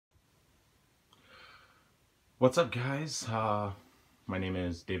What's up, guys? My name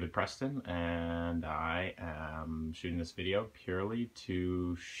is David Preston, and I am shooting this video purely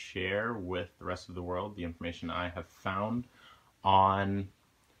to share with the rest of the world the information I have found on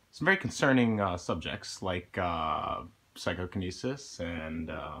some very concerning subjects like psychokinesis and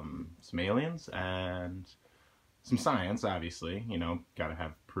some aliens and some science, obviously. You know, gotta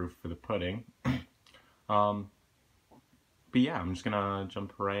have proof for the pudding. But yeah, I'm just gonna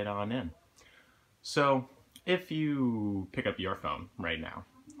jump right on in. So, if you pick up your phone right now,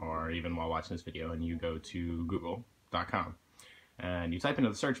 or even while watching this video, and you go to google.com and you type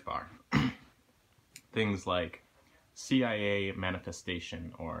into the search bar things like CIA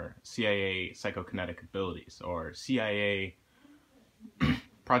manifestation, or CIA psychokinetic abilities, or CIA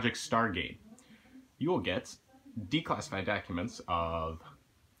Project Stargate, you will get declassified documents of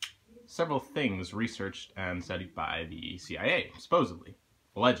several things researched and studied by the CIA, supposedly,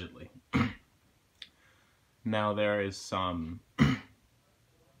 allegedly. Now, there is some,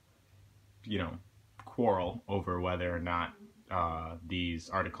 quarrel over whether or not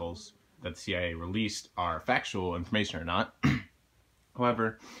these articles that the CIA released are factual information or not.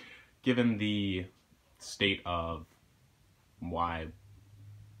 However, given the state of why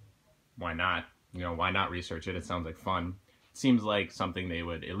not, why not research it? It sounds like fun. It seems like something they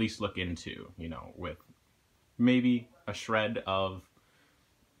would at least look into, with maybe a shred of,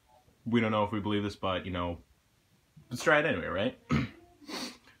 we don't know if we believe this, but, let's try it anyway, right? So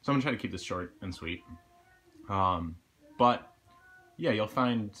I'm gonna try to keep this short and sweet. But yeah, you'll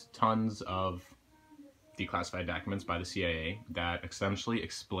find tons of declassified documents by the CIA that essentially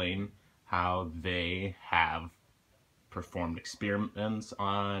explain how they have performed experiments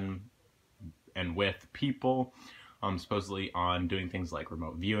on and with people, supposedly on doing things like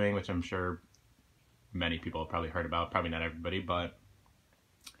remote viewing, which I'm sure many people have probably heard about, probably not everybody, but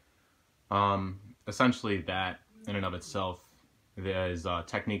essentially that in and of itself is a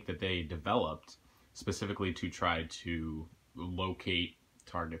technique that they developed specifically to try to locate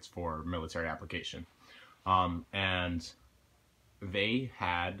targets for military application. And they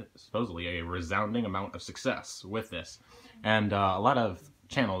had supposedly a resounding amount of success with this. And a lot of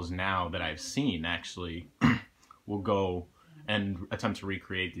channels now that I've seen actually will go and attempt to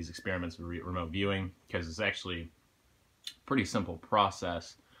recreate these experiments with remote viewing, because it's actually a pretty simple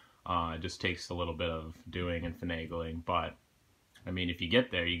process. It just takes a little bit of doing and finagling, but I mean, if you get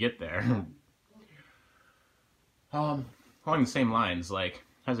there, you get there. Along the same lines, like,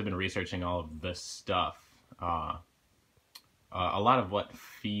 as I've been researching all of this stuff, a lot of what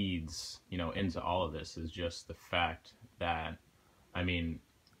feeds, into all of this is just the fact that, I mean,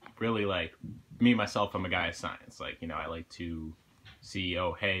 really, like, me, myself, I'm a guy of science. Like, I like to see,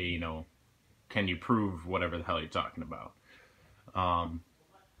 oh, hey, can you prove whatever the hell you're talking about?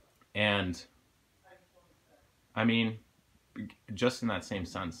 And, I mean, just in that same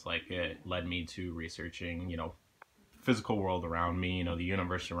sense, like, it led me to researching, physical world around me, the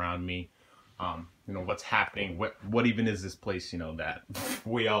universe around me, what's happening, what even is this place, that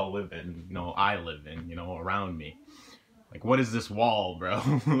we all live in, I live in, around me. Like, what is this wall, bro?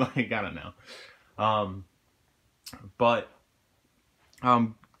 Like, I don't know. But,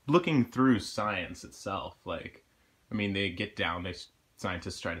 looking through science itself, like, I mean, they get down,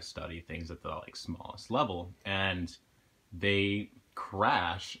 scientists try to study things at the, like, smallest level, and they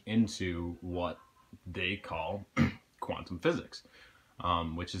crash into what they call quantum physics,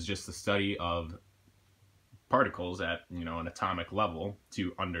 which is just the study of particles at, an atomic level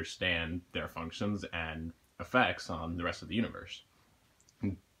to understand their functions and effects on the rest of the universe.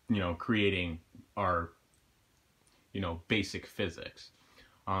 Creating our, basic physics.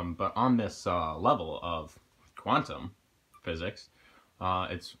 But on this level of quantum physics,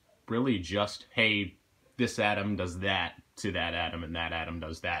 it's really just, hey, this atom does that to that atom, and that atom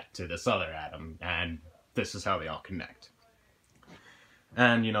does that to this other atom, and this is how they all connect.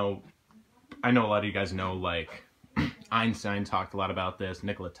 And, I know a lot of you guys know, like, Einstein talked a lot about this,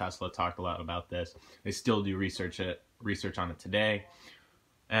 Nikola Tesla talked a lot about this. They still do research on it today.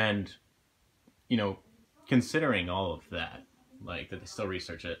 And, considering all of that, like, that they still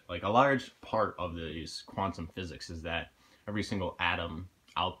research it, like, a large part of these quantum physics is that every single atom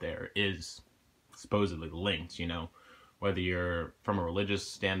out there is supposedly linked, whether you're from a religious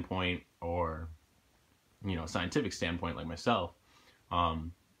standpoint or, scientific standpoint like myself.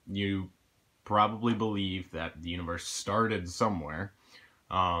 You probably believe that the universe started somewhere,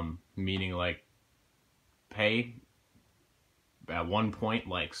 meaning, like, hey, at one point,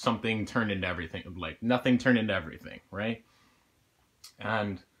 like, something turned into everything, like, nothing turned into everything, right?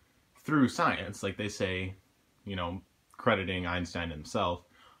 And through science, like they say, crediting Einstein himself,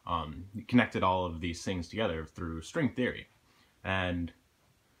 connected all of these things together through string theory. And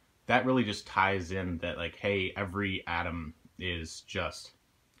that really just ties in that, like, hey, every atom is just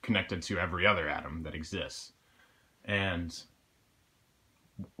connected to every other atom that exists. And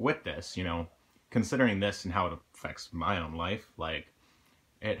with this, you know, considering this and how it affects my own life, like,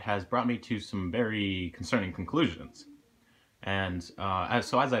 it has brought me to some very concerning conclusions. And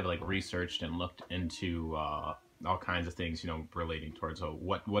as I've like researched and looked into all kinds of things, you know, relating towards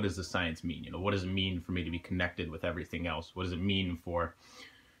what does the science mean? You know, what does it mean for me to be connected with everything else? What does it mean for,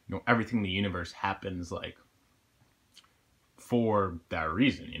 you know, everything in the universe happens like for that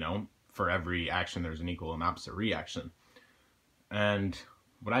reason? You know, for every action there's an equal and opposite reaction. And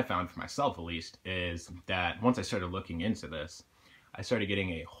what I found for myself, at least, is that once I started looking into this, I started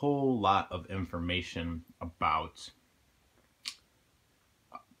getting a whole lot of information about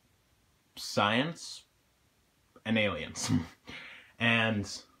science and aliens. And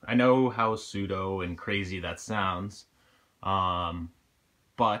I know how pseudo and crazy that sounds,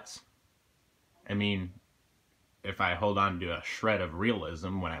 but I mean, if I hold on to a shred of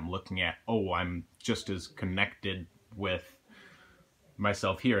realism when I'm looking at, oh, I'm just as connected with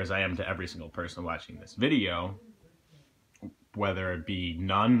myself here as I am to every single person watching this video, whether it be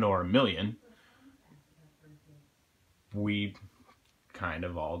none or a million, we kind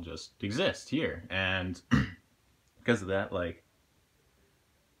of all just exist here. And because of that, like,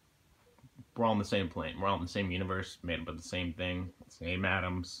 we're all in the same plane, we're all in the same universe, made up of the same thing, same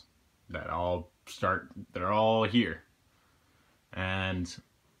atoms that they're all here. And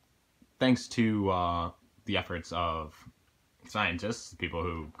thanks to the efforts of scientists, people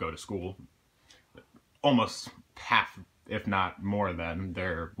who go to school almost half, if not more than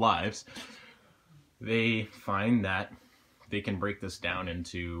their lives, they find that they can break this down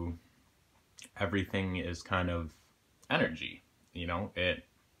into everything is kind of energy. You know,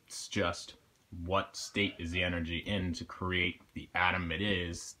 it's just what state is the energy in to create the atom it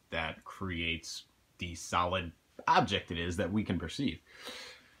is that creates the solid object it is that we can perceive.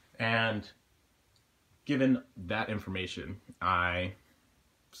 And given that information, I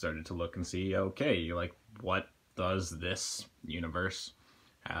started to look and see, okay, like, what does this universe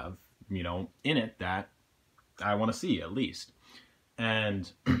have, you know, in it that I want to see, at least.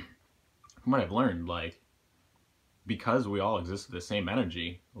 And from what I've learned, like, because we all exist with the same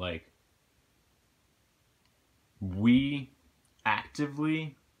energy, like, we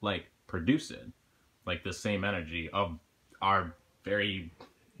actively, like, produce it, like, the same energy of our very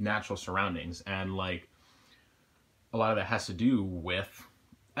natural surroundings. And, like, a lot of that has to do with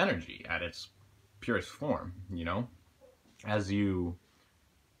energy at its purest form, you know? As you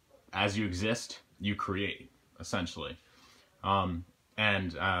exist, you create, essentially.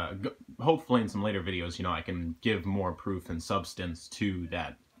 And hopefully in some later videos, you know, I can give more proof and substance to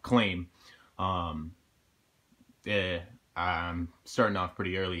that claim. I'm starting off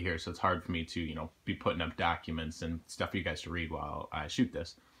pretty early here, so it's hard for me to, you know, be putting up documents and stuff for you guys to read while I shoot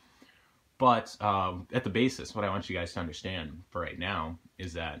this. But at the basis, what I want you guys to understand for right now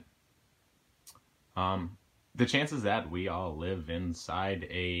is that the chances that we all live inside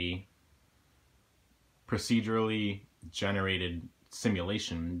a procedurally generated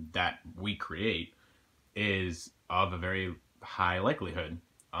simulation that we create is of a very high likelihood.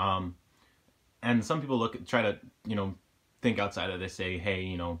 And some people try to, you know, think outside of this, say, hey,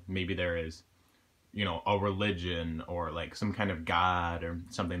 you know, maybe there is, you know, a religion or like some kind of God or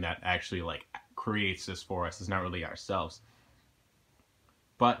something that actually like creates this for us. It's not really ourselves.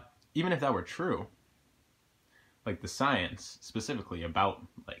 But even if that were true, like the science specifically about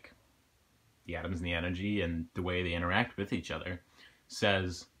like the atoms and the energy and the way they interact with each other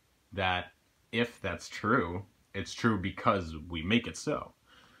says that if that's true, it's true because we make it so.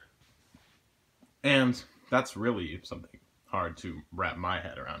 And that's really something hard to wrap my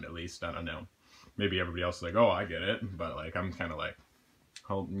head around, at least. I don't know. Maybe everybody else is like, oh, I get it. But like, I'm kind of like,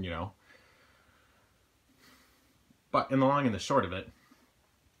 oh, you know. But in the long and the short of it,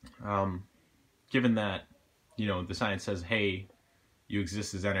 given that, you know, the science says, hey, you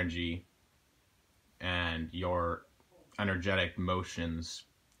exist as energy and your energetic motions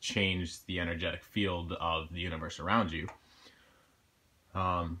change the energetic field of the universe around you.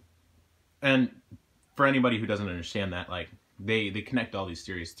 And for anybody who doesn't understand that, like, they connect all these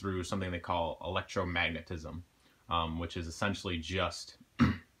theories through something they call electromagnetism, which is essentially just,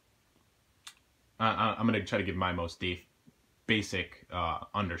 I'm going to try to give my most basic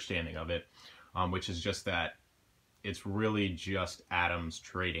understanding of it, which is just that it's really just atoms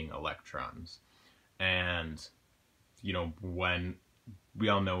trading electrons. And, you know, when we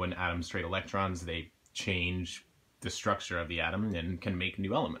all know when atoms trade electrons, they change the structure of the atom and can make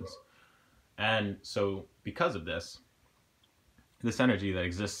new elements. And so because of this, this energy that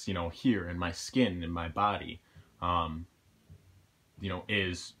exists, you know, here in my skin, in my body, you know,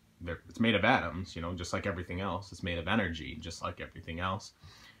 is there, it's made of atoms, you know, just like everything else. It's made of energy, just like everything else.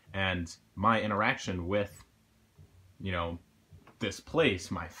 And my interaction with, you know, this place,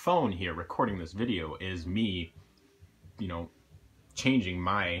 my phone here, recording this video, is me, you know, changing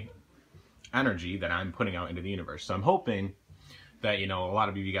my energy that I'm putting out into the universe. So I'm hoping that, you know, a lot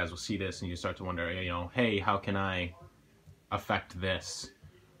of you guys will see this and you start to wonder, you know, hey, how can I affect this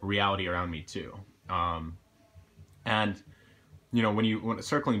reality around me too? And you know, when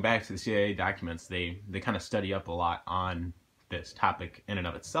circling back to the CIA documents, they kind of study up a lot on this topic in and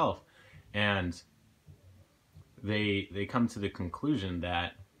of itself, and they come to the conclusion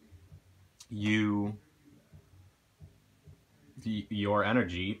that your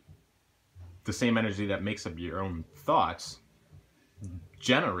energy, the same energy that makes up your own thoughts,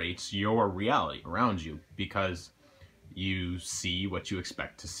 generates your reality around you, because you see what you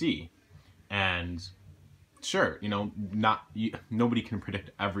expect to see. And sure, you know, nobody can predict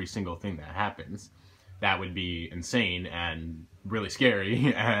every single thing that happens. That would be insane and really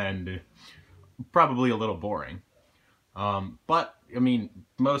scary and probably a little boring. But I mean,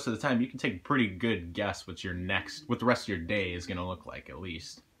 most of the time you can take a pretty good guess what the rest of your day is going to look like, at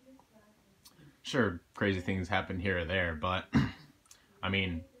least. Sure, crazy things happen here or there, but I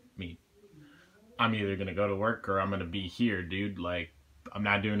mean, I'm either going to go to work or I'm going to be here, dude. Like, I'm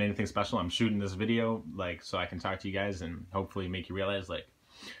not doing anything special. I'm shooting this video, like, so I can talk to you guys and hopefully make you realize, like,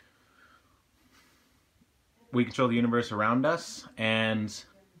 we control the universe around us. And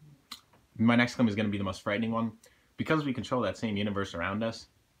my next comment is going to be the most frightening one, because we control that same universe around us.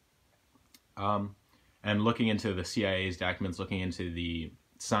 And looking into the CIA's documents, looking into the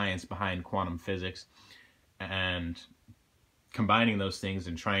science behind quantum physics, and combining those things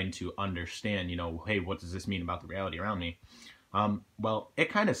and trying to understand, you know, hey, what does this mean about the reality around me? Well, it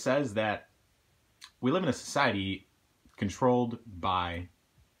kind of says that we live in a society controlled by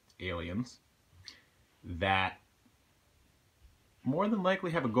aliens that more than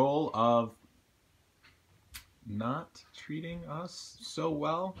likely have a goal of not treating us so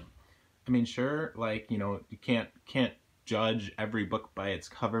well. I mean, sure, like, you know, you can't judge every book by its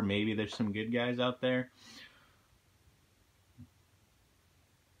cover. Maybe there's some good guys out there.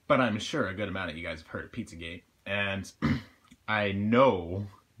 But I'm sure a good amount of you guys have heard of Pizzagate. And I know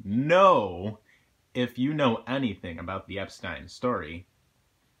if you know anything about the Epstein story,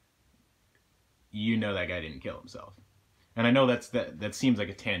 you know that guy didn't kill himself. And I know that seems like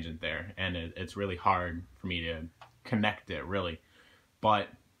a tangent there, and it's really hard for me to connect it, really. But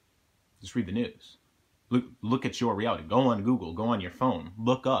just read the news. Look at your reality. Go on Google. Go on your phone.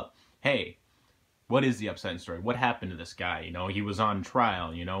 Look up, hey, what is the Epstein story? What happened to this guy? You know, he was on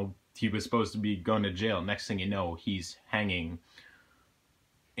trial, you know, he was supposed to be going to jail. Next thing you know, he's hanging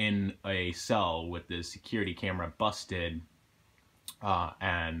in a cell with the security camera busted,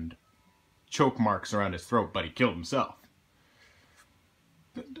 and choke marks around his throat, but he killed himself.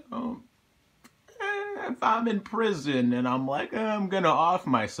 If I'm in prison and I'm like, I'm gonna off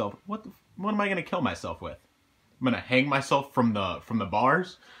myself, what am I gonna kill myself with? I'm gonna hang myself from the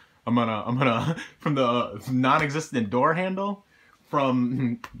bars? I'm gonna from the non-existent door handle?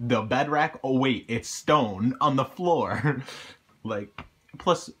 From the bed rack? Oh wait, it's stone on the floor. Like,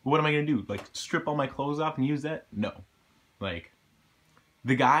 plus, what am I gonna do? Like, strip all my clothes off and use that? No. Like,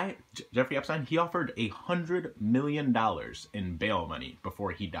 the guy, Jeffrey Epstein, he offered $100 million in bail money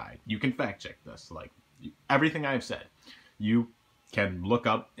before he died. You can fact check this. Like, everything I've said, you can look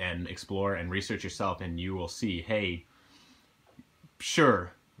up and explore and research yourself, and you will see, hey,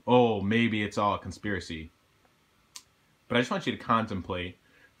 sure, oh, maybe it's all a conspiracy. But I just want you to contemplate,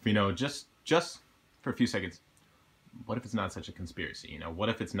 you know, just for a few seconds, what if it's not such a conspiracy? You know, what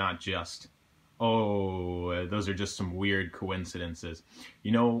if it's not just, oh, those are just some weird coincidences?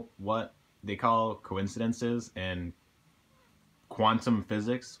 You know what they call coincidences in quantum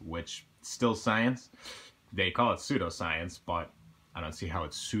physics, which is still science? They call it pseudoscience, but I don't see how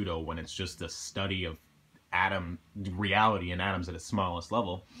it's pseudo when it's just the study of atom reality and atoms at its smallest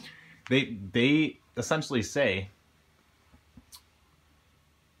level. They essentially say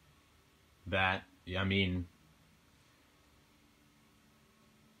that, I mean,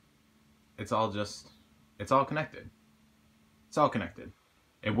 it's all connected. It's all connected.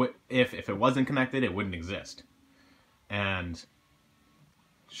 It would, if it wasn't connected, it wouldn't exist. And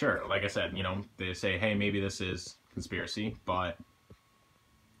sure, like I said, you know, they say, hey, maybe this is conspiracy, but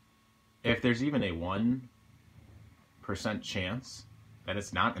if there's even a 1% chance that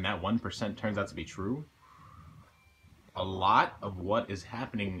it's not, and that 1% turns out to be true, a lot of what is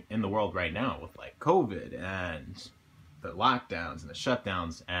happening in the world right now with like COVID and the lockdowns and the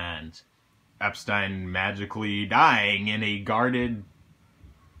shutdowns and Epstein magically dying in a guarded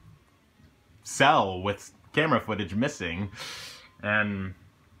cell with camera footage missing, and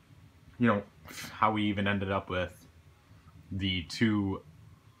you know how we even ended up with the two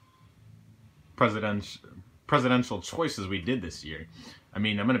presidential choices we did this year. I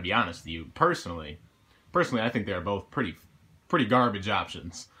mean, I'm gonna be honest with you. Personally, I think they're both pretty garbage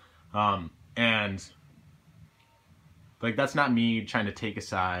options, and like that's not me trying to take a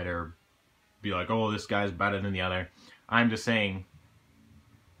side or be like, oh, this guy's better than the other. I'm just saying,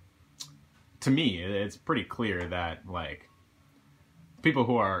 to me, it's pretty clear that like people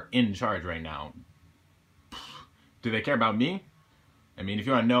who are in charge right now, do they care about me? I mean, if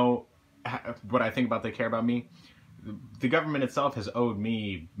you want to know what I think about they care about me, the government itself has owed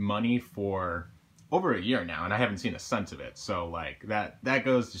me money for over a year now, and I haven't seen a cent of it. So like that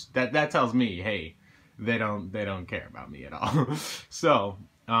goes that tells me, hey, they don't care about me at all. So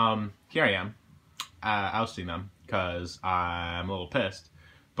here I am, ousting them because I'm a little pissed,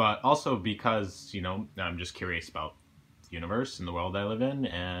 but also because, you know, I'm just curious about the universe and the world I live in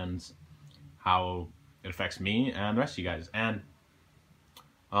and how it affects me and the rest of you guys. And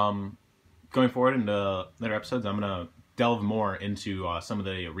going forward into later episodes, I'm gonna delve more into some of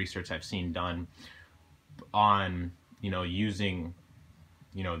the research I've seen done on, you know, using,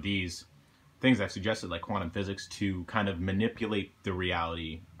 you know, these things I've suggested like quantum physics to kind of manipulate the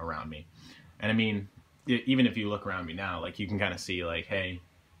reality around me. And I mean, even if you look around me now, like you can kind of see like, hey,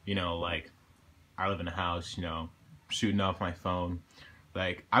 you know, like I live in a house, you know, shooting off my phone.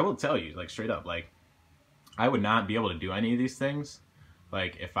 Like I will tell you, like straight up, like I would not be able to do any of these things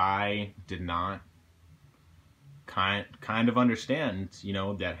like if I did not kind of understand, you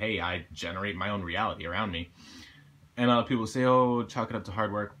know, that hey, I generate my own reality around me. And a lot of people say, oh, chalk it up to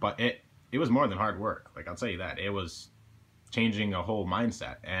hard work, but it was more than hard work. Like I'll tell you that. It was changing a whole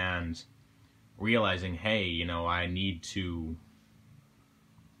mindset and realizing, hey, you know, I need to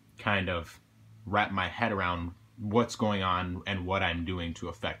kind of wrap my head around what's going on and what I'm doing to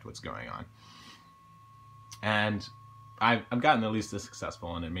affect what's going on. And I've gotten at least this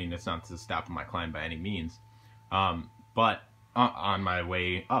successful, and I mean, it's not to stop my climb by any means. But on my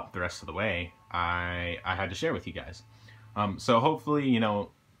way up the rest of the way, I had to share with you guys. So hopefully, you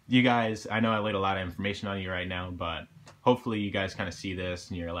know, you guys, I know I laid a lot of information on you right now, but hopefully you guys kind of see this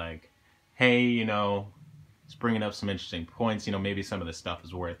and you're like, hey, you know, it's bringing up some interesting points. You know, maybe some of this stuff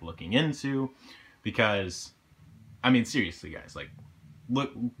is worth looking into, because, I mean, seriously, guys, like,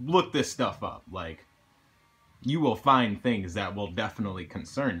 look this stuff up. Like, you will find things that will definitely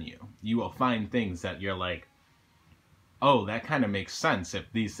concern you. You will find things that you're like, oh, that kind of makes sense if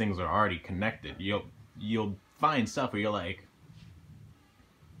these things are already connected. You'll find stuff where you're like,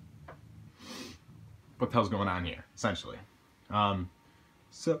 what the hell's going on here, essentially.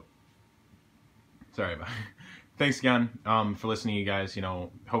 So, sorry about it. Thanks again for listening, you guys. You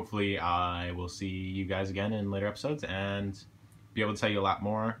know, hopefully I will see you guys again in later episodes and be able to tell you a lot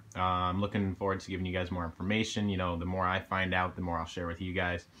more. I'm looking forward to giving you guys more information. You know, the more I find out, the more I'll share with you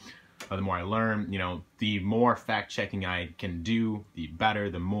guys. The more I learn, you know, the more fact-checking I can do, the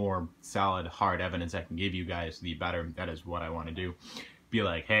better. The more solid, hard evidence I can give you guys, the better. That is what I want to do. Be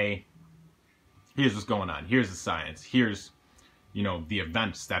like, hey, here's what's going on. Here's the science. Here's, you know, the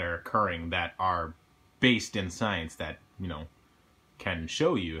events that are occurring that are based in science that, you know, can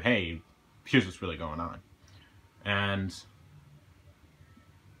show you, hey, here's what's really going on. And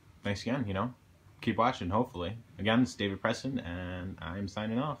thanks again, you know. Keep watching, hopefully. Again, it's David Preston, and I'm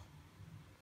signing off.